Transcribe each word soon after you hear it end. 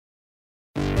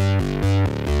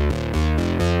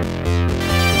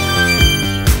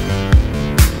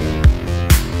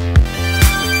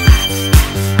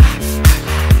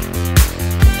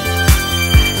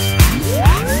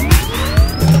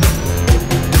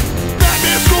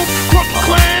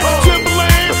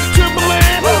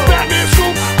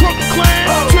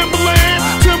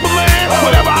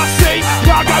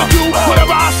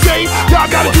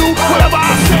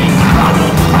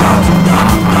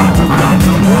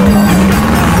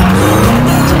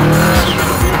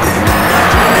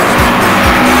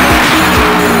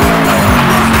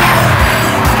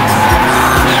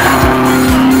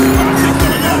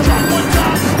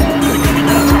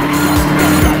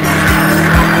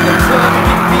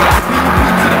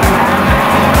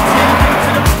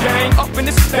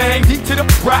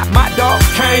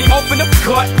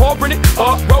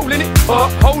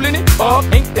rolling it up,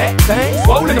 ain't that thing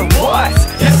swollen or what?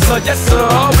 Yes sir,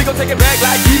 we gon' take it back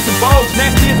like these and balls.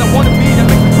 Nasty as I wanna be, that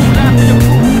make me too loud for your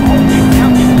crew. Oh, get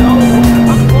down, get low.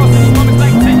 I'm crossing these moments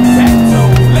like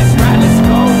tic-tac-toe. Let's ride, let's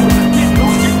go. Get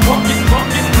loose, get drunk,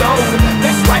 get low.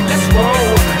 That's right, let's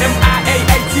roll.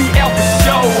 M-I-A-A-T-L for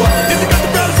show. If you got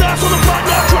the baddest ass on the block,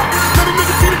 now drop. Let a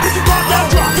nigga see the cookie pop, now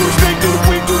drop. Do the snake, do the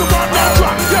queen, do the rock, now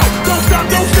drop. Yo, don't stop,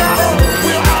 don't stop.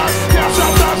 Wheel eyes, cash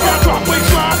out, thighs, now drop.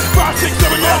 Waistline, 5, 6,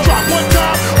 7, now drop. One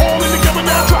time, all in together,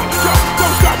 now drop. Yo,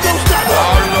 don't stop, don't stop.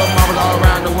 All the little mamas all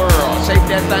around the world, shake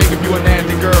that thing if you a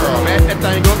nasty girl. Mash that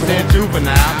thing up, send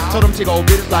juvenile. Told them chick old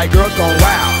bitches like girls gone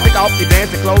wild. Pick off your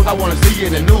dancing clothes, I wanna see you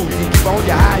in the nude. You keep on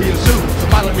your high heel shoes.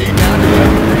 Follow me down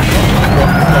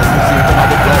the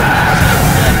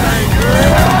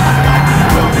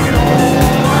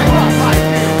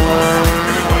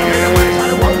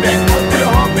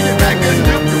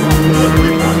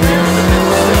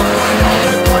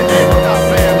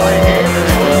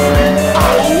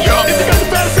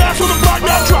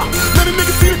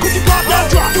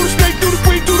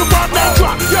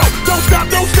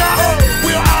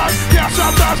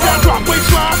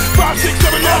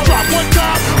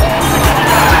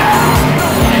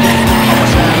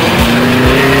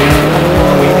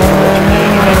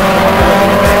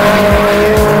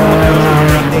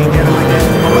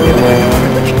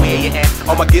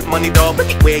get money, dog,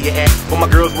 where you at? For my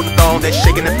girls with the thong that's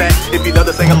shaking the fat. If you love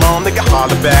to sing along, nigga,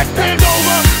 holler back.